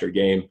to me after a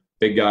game,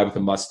 big guy with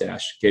a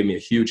mustache, gave me a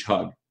huge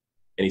hug.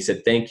 And he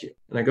said, thank you.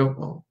 And I go,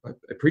 oh, I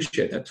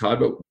appreciate that, Todd,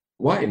 but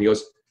why? And he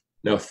goes,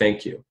 no,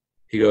 thank you.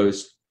 He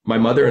goes, my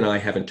mother and I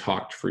haven't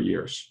talked for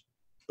years,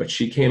 but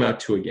she came out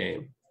to a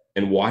game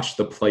and watched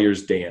the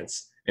players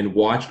dance and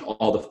watched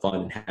all the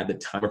fun and had the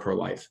time of her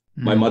life.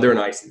 Mm-hmm. My mother and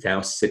I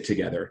now sit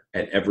together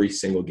at every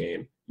single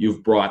game.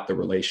 You've brought the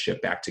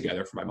relationship back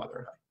together for my mother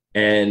and I.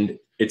 And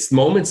it's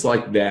moments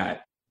like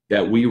that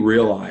we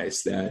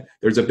realize that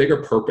there's a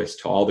bigger purpose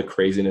to all the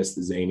craziness,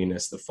 the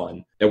zaniness, the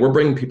fun, that we're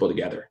bringing people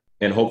together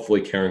and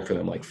hopefully caring for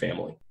them like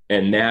family.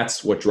 And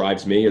that's what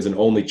drives me as an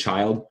only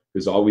child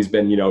who's always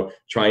been,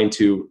 trying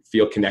to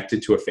feel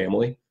connected to a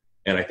family.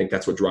 And I think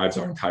that's what drives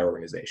our entire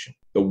organization.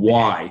 The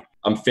why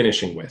I'm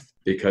finishing with,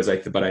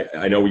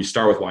 I know you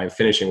start with why I'm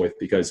finishing with,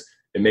 because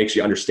it makes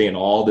you understand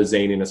all the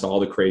zaniness, all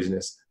the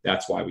craziness.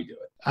 That's why we do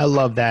it. I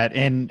love that.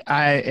 And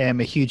I am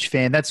a huge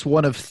fan. That's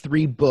one of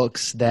 3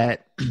 books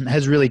that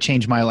has really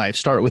changed my life.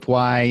 Start With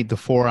Why, The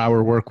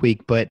 4-Hour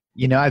Workweek. But,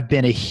 I've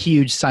been a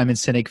huge Simon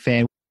Sinek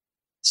fan.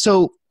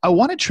 So I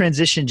want to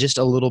transition just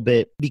a little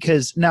bit,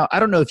 because now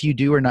I don't know if you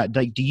do or not.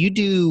 Do you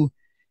do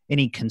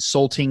any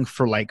consulting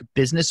for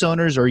business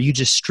owners, or are you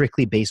just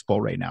strictly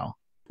baseball right now?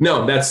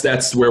 No,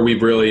 that's where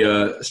we've really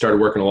started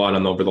working a lot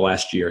on over the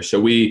last year. So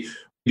we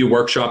do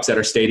workshops at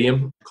our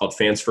stadium called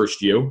Fans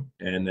First U.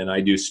 And then I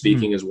do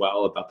speaking as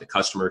well about the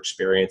customer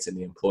experience and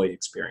the employee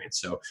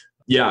experience. So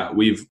yeah,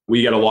 we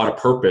get a lot of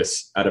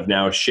purpose out of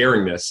now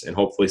sharing this and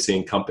hopefully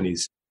seeing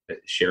companies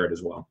share it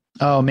as well.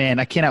 Oh man,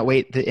 I cannot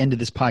wait the end of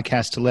this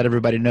podcast to let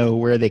everybody know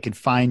where they can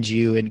find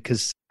you. And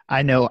because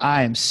I know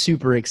I am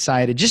super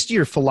excited. Just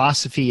your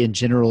philosophy in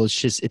general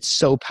it's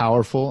so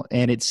powerful,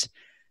 and it's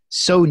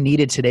so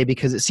needed today,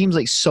 because it seems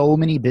like so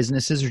many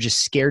businesses are just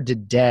scared to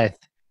death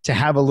to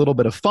have a little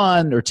bit of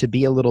fun or to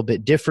be a little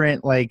bit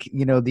different.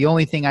 The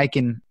only thing I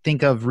can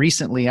think of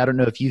recently, I don't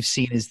know if you've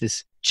seen, is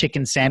this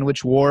chicken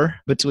sandwich war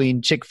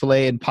between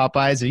Chick-fil-A and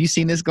Popeyes. Have you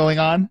seen this going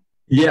on?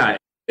 Yeah.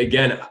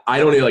 Again, I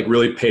don't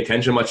really pay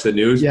attention much to the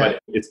news, but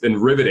it's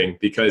been riveting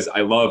because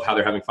I love how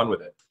they're having fun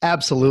with it.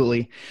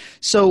 Absolutely.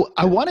 So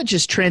I want to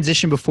just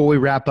transition before we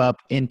wrap up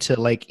into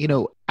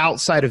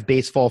outside of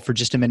baseball for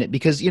just a minute,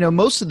 because,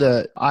 most of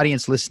the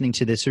audience listening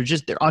to this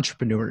they're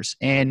entrepreneurs.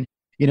 And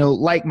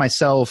like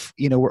myself,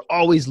 we're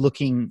always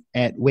looking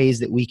at ways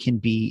that we can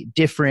be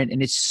different.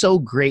 And it's so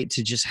great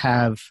to just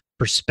have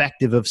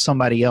perspective of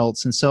somebody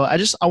else. And so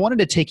I wanted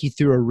to take you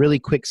through a really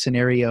quick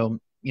scenario,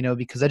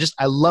 because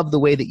I love the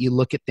way that you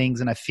look at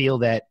things. And I feel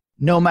that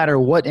no matter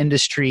what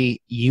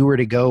industry you were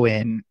to go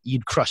in,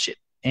 you'd crush it.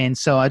 And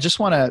so I just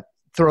want to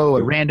throw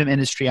a random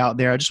industry out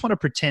there. I just want to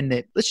pretend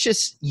that, let's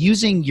just,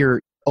 using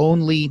your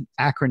only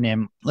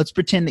acronym, let's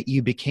pretend that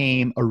you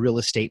became a real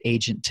estate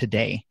agent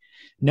today.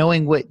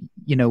 Knowing what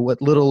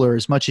little or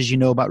as much as you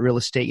know about real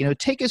estate,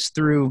 take us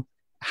through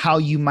how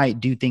you might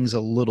do things a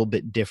little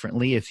bit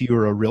differently if you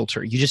were a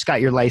realtor. You just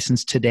got your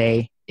license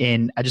today,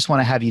 and I just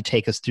want to have you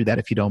take us through that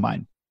if you don't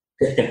mind.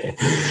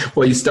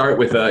 Well, you start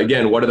with,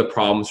 again, what are the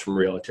problems from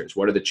realtors?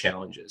 What are the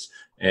challenges?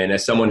 And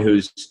as someone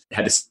who's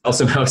had to sell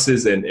some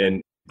houses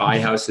and buy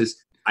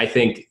houses, I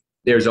think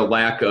there's a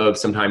lack of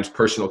sometimes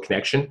personal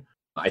connection.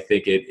 I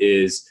think it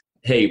is,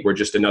 hey, we're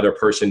just another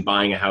person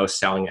buying a house,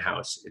 selling a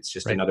house. It's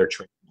just another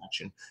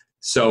transaction.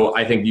 So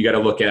I think you got to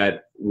look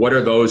at what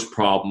are those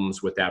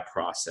problems with that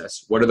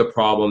process? What are the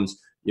problems,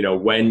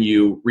 when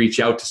you reach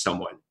out to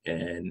someone?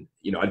 And,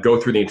 I'd go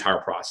through the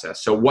entire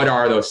process. So what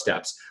are those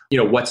steps?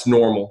 What's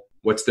normal?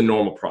 What's the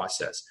normal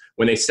process?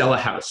 When they sell a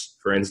house,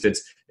 for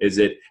instance, is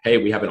it, hey,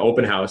 we have an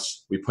open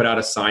house. We put out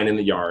a sign in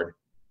the yard.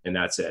 and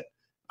that's it.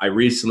 I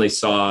recently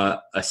saw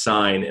a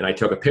sign and I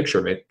took a picture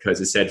of it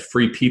because it said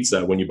free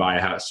pizza when you buy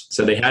a house.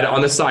 So they had it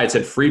on the side, it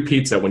said free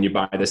pizza when you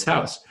buy this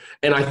house.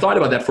 And I thought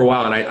about that for a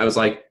while, and I was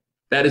like,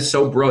 that is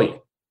so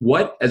brilliant.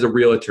 What, as a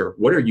realtor,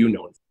 what are you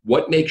known for?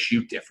 What makes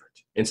you different?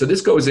 And so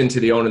this goes into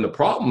the owning the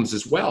problems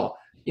as well.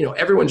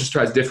 Everyone just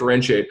tries to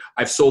differentiate.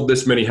 I've sold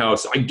this many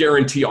houses. I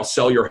guarantee I'll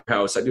sell your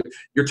house.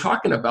 You're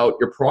talking about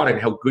your product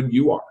and how good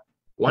you are.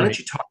 Why don't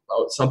you talk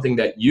about something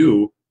that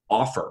you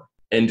offer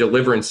and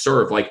deliver and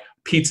serve, like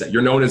pizza?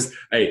 You're known as,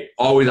 hey,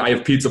 always I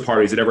have pizza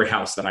parties at every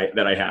house that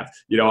I have.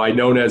 I'm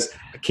known as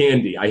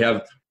candy. I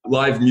have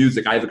live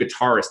music. I have a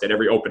guitarist at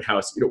every open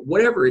house.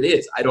 Whatever it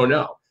is, I don't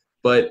know.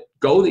 But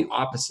go the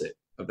opposite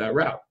of that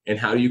route. And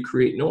how do you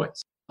create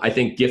noise? I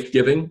think gift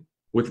giving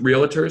with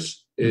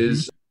realtors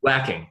is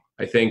lacking.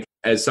 I think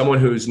as someone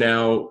who's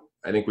now,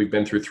 I think we've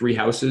been through 3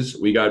 houses.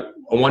 We got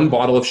 1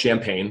 bottle of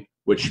champagne,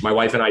 which my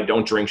wife and I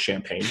don't drink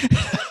champagne.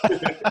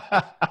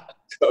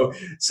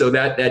 So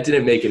that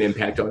didn't make an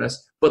impact on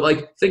us.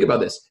 But think about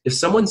this. If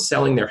someone's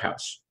selling their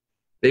house,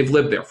 they've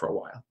lived there for a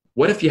while.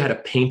 What if you had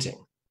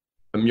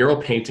a mural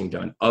painting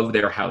done of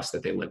their house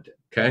that they lived in?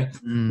 Okay.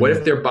 What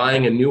if they're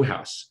buying a new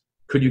house?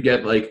 Could you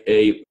get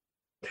a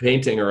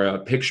painting or a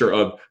picture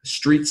of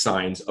street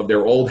signs of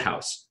their old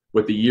house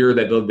with the year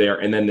they lived there,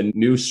 and then the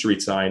new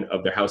street sign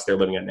of their house they're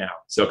living in now?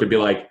 So it could be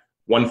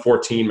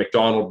 114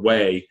 McDonald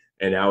Way,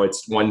 and now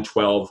it's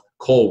 112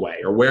 Cole Way,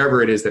 or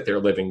wherever it is that they're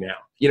living now.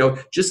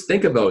 Just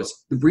think of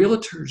those. The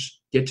realtors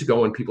get to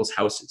go in people's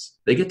houses.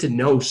 They get to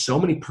know so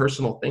many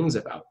personal things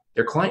about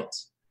their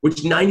clients, which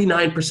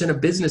 99%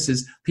 of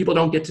businesses, people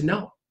don't get to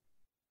know.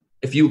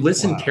 If you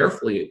listen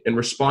carefully and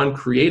respond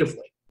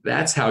creatively,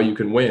 that's how you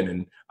can win.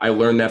 And I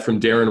learned that from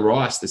Darren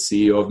Ross, the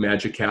CEO of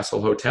Magic Castle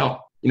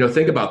Hotel.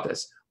 Think about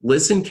this.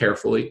 Listen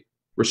carefully,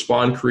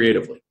 respond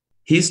creatively.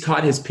 He's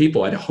taught his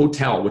people at a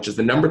hotel, which is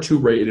the number 2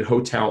 rated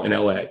hotel in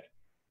LA,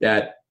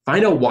 that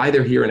find out why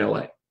they're here in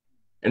LA.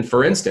 And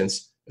for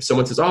instance, if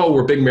someone says, oh,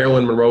 we're big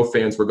Marilyn Monroe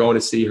fans, we're going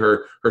to see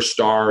her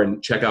star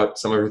and check out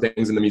some of her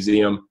things in the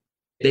museum.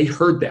 They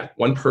heard that.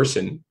 One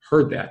person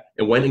heard that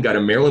and went and got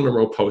a Marilyn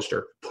Monroe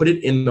poster, put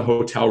it in the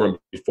hotel room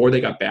before they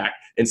got back,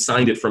 and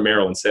signed it for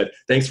Marilyn, said,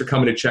 thanks for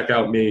coming to check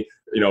out me.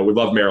 We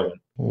love Marilyn.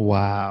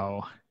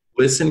 Wow.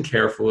 Listen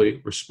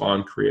carefully,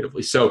 respond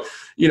creatively. So,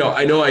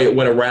 I know I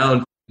went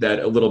around that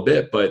a little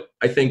bit, but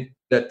I think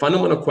that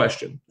fundamental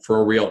question for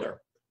a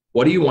realtor,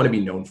 what do you want to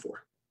be known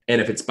for? And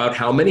if it's about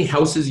how many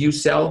houses you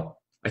sell,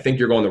 I think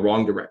you're going the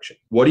wrong direction.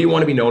 What do you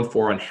want to be known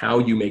for on how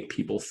you make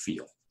people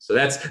feel? So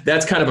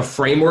that's kind of a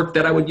framework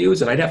that I would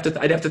use, and I'd have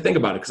to think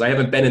about it because I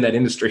haven't been in that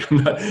industry.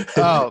 I'm not.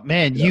 Oh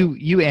man,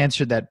 you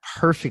answered that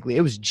perfectly.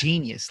 It was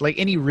genius.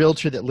 Any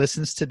realtor that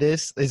listens to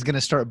this is going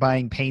to start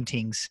buying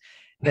paintings.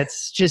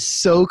 That's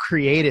just so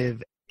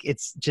creative.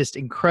 It's just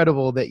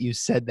incredible that you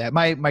said that.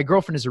 My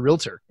girlfriend is a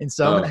realtor, and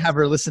so I'm going to have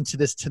her listen to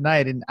this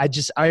tonight. And I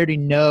already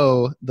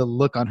know the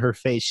look on her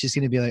face. She's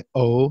going to be like,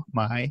 "Oh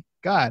my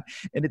God!"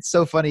 And it's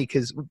so funny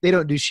because they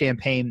don't do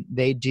champagne.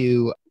 They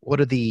do, what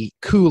are the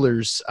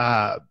coolers?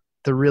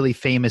 The really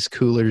famous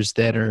coolers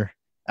that are,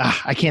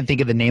 I can't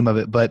think of the name of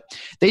it, but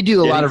they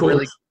do a lot of coolers.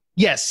 Really.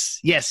 Yes,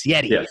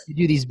 Yeti. Yes. They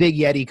do these big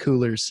Yeti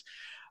coolers.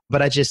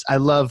 But I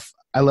love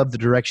the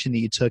direction that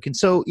you took. And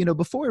so,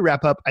 before we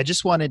wrap up, I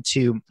just wanted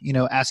to,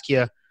 ask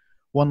you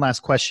one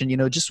last question,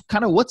 just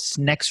kind of what's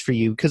next for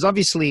you? Because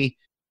obviously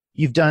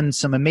you've done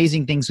some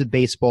amazing things with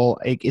baseball.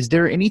 Is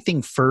there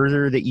anything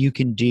further that you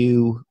can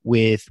do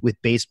with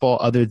baseball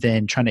other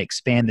than trying to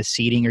expand the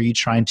seating? Are you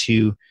trying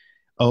to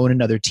own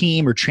another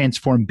team or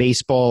transform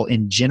baseball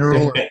in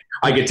general?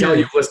 I can tell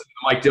you've listened to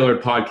the Mike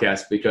Dillard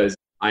podcast because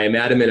I am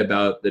adamant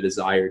about the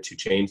desire to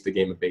change the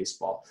game of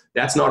baseball.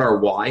 That's not our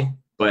why,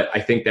 but I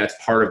think that's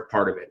part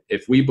of it.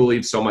 If we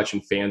believe so much in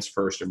fans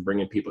first and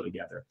bringing people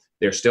together,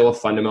 there's still a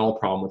fundamental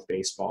problem with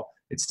baseball.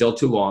 It's still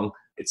too long.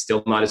 It's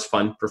still not as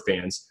fun for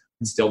fans.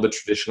 It's still the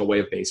traditional way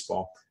of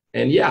baseball.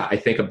 And yeah, I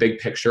think a big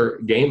picture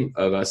game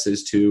of us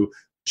is to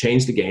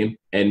change the game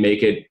and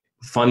make it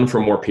fun for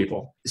more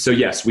people. So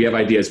yes, we have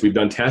ideas. We've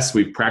done tests.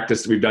 We've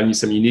practiced. We've done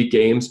some unique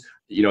games.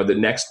 The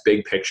next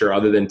big picture,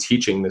 other than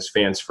teaching this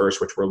fans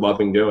first, which we're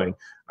loving doing,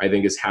 I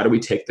think is how do we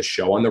take the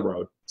show on the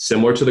road,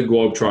 similar to the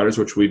Globetrotters,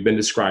 which we've been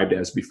described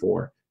as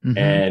before,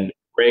 and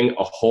bring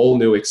a whole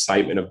new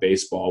excitement of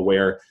baseball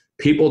where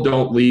people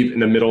don't leave in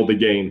the middle of the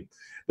game.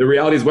 The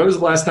reality is, when was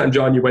the last time,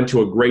 John, you went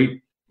to a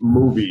great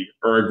movie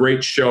or a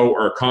great show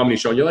or a comedy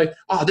show and you're like,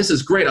 oh, this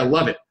is great. I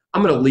love it.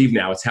 I'm going to leave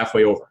now. It's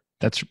halfway over.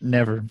 That's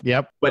never.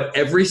 Yep. But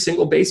every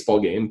single baseball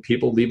game,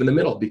 people leave in the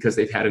middle because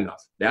they've had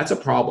enough. That's a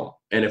problem.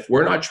 And if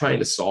we're not trying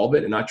to solve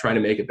it and not trying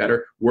to make it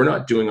better, we're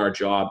not doing our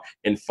job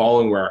and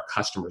following where our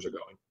customers are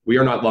going. We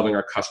are not loving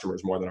our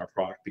customers more than our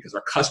product because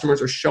our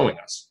customers are showing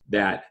us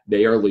that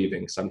they are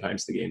leaving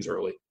sometimes the games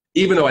early.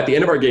 Even though at the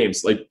end of our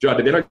games, like John, at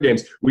the end of our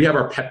games, we have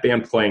our pep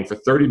band playing for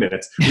 30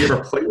 minutes. We have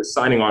our players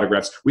signing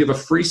autographs. We have a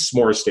free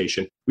s'more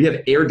station. We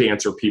have air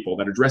dancer people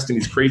that are dressed in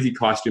these crazy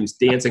costumes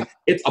dancing.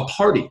 It's a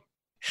party.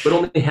 But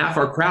only half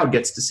our crowd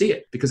gets to see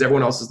it because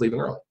everyone else is leaving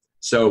early.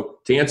 So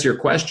to answer your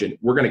question,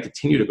 we're going to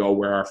continue to go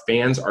where our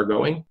fans are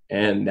going,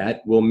 and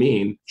that will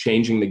mean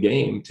changing the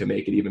game to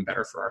make it even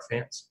better for our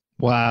fans.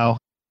 Wow.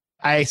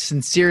 I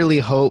sincerely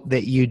hope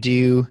that you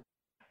do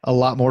a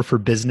lot more for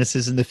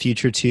businesses in the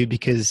future too,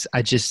 because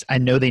I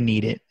know they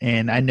need it.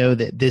 And I know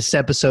that this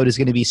episode is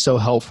going to be so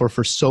helpful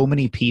for so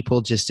many people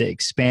just to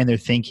expand their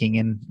thinking.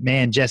 And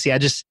man, Jesse, I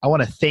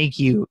want to thank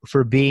you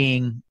for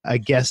being a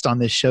guest on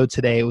this show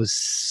today. It was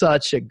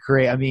such a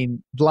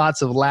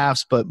lots of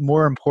laughs, but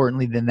more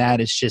importantly than that,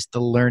 it's just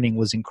the learning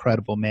was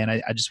incredible, man.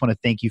 I just want to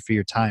thank you for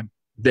your time.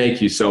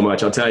 Thank you so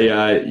much. I'll tell you,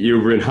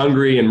 you've been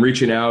hungry and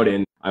reaching out,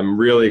 and I'm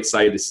really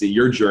excited to see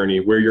your journey,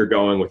 where you're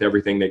going with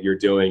everything that you're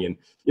doing. And,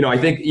 I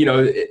think,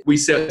 we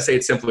say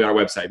it simply on our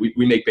website.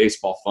 We make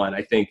baseball fun.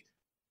 I think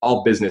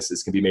all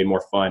businesses can be made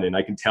more fun. And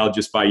I can tell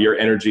just by your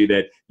energy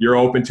that you're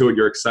open to it,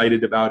 you're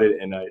excited about it,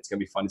 and it's going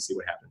to be fun to see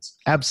what happens.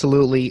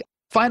 Absolutely.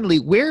 Finally,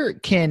 where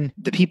can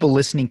the people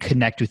listening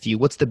connect with you?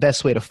 What's the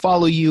best way to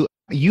follow you?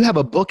 You have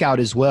a book out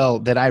as well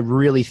that I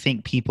really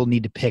think people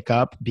need to pick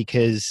up,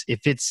 because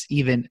if it's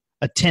even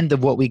a tenth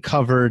of what we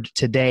covered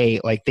today,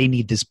 like, they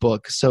need this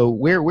book. So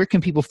where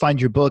can people find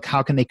your book?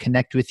 How can they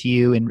connect with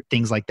you and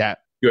things like that?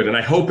 Good. And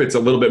I hope it's a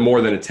little bit more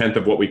than a tenth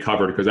of what we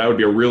covered, because that would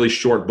be a really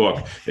short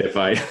book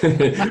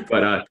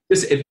but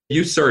if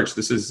you search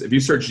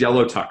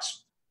Yellow Tux,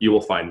 you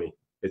will find me.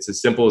 It's as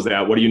simple as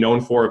that. What are you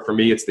known for? For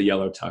me, it's the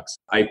Yellow Tux.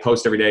 I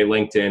post every day,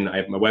 LinkedIn. I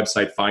have my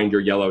website, Find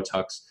Your Yellow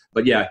Tux.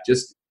 But yeah,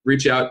 just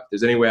reach out. If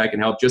there's any way I can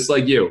help, just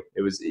like you.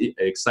 It was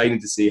exciting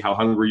to see how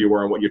hungry you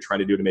were and what you're trying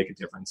to do to make a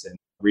difference. And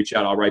reach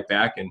out, I'll write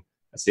back, and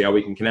see how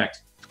we can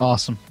connect.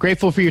 Awesome.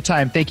 Grateful for your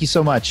time. Thank you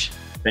so much.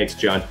 Thanks,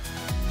 John.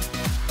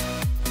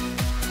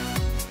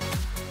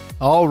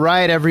 All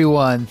right,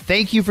 everyone.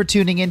 Thank you for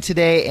tuning in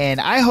today. And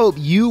I hope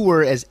you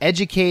were as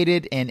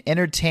educated and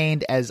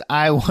entertained as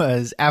I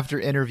was after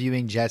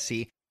interviewing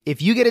Jesse.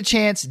 If you get a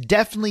chance,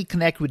 definitely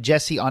connect with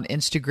Jesse on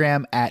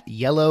Instagram at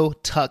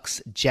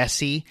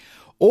YellowTuxJesse.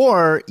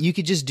 Or you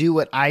could just do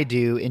what I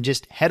do and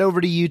just head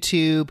over to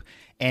YouTube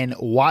and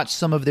watch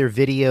some of their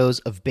videos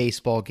of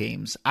baseball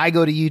games. I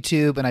go to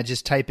YouTube and I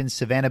just type in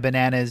Savannah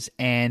Bananas,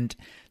 and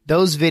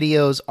those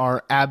videos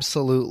are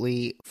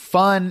absolutely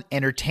fun,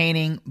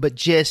 entertaining, but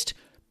just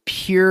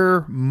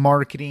pure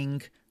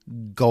marketing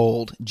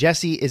gold.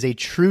 Jesse is a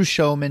true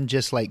showman,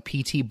 just like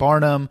P.T.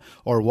 Barnum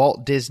or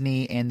Walt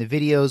Disney, and the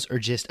videos are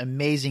just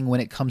amazing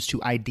when it comes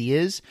to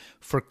ideas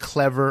for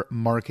clever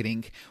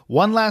marketing.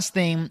 One last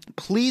thing,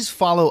 please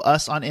follow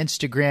us on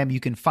Instagram. You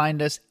can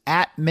find us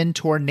at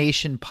Mentor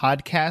Nation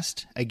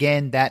Podcast.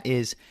 Again, that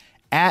is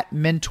at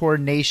Mentor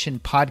Nation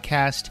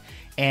Podcast.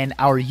 And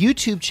our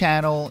YouTube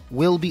channel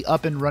will be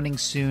up and running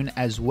soon,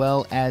 as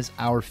well as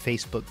our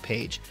Facebook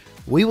page.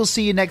 We will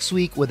see you next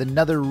week with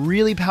another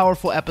really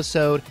powerful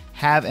episode.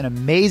 Have an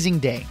amazing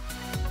day.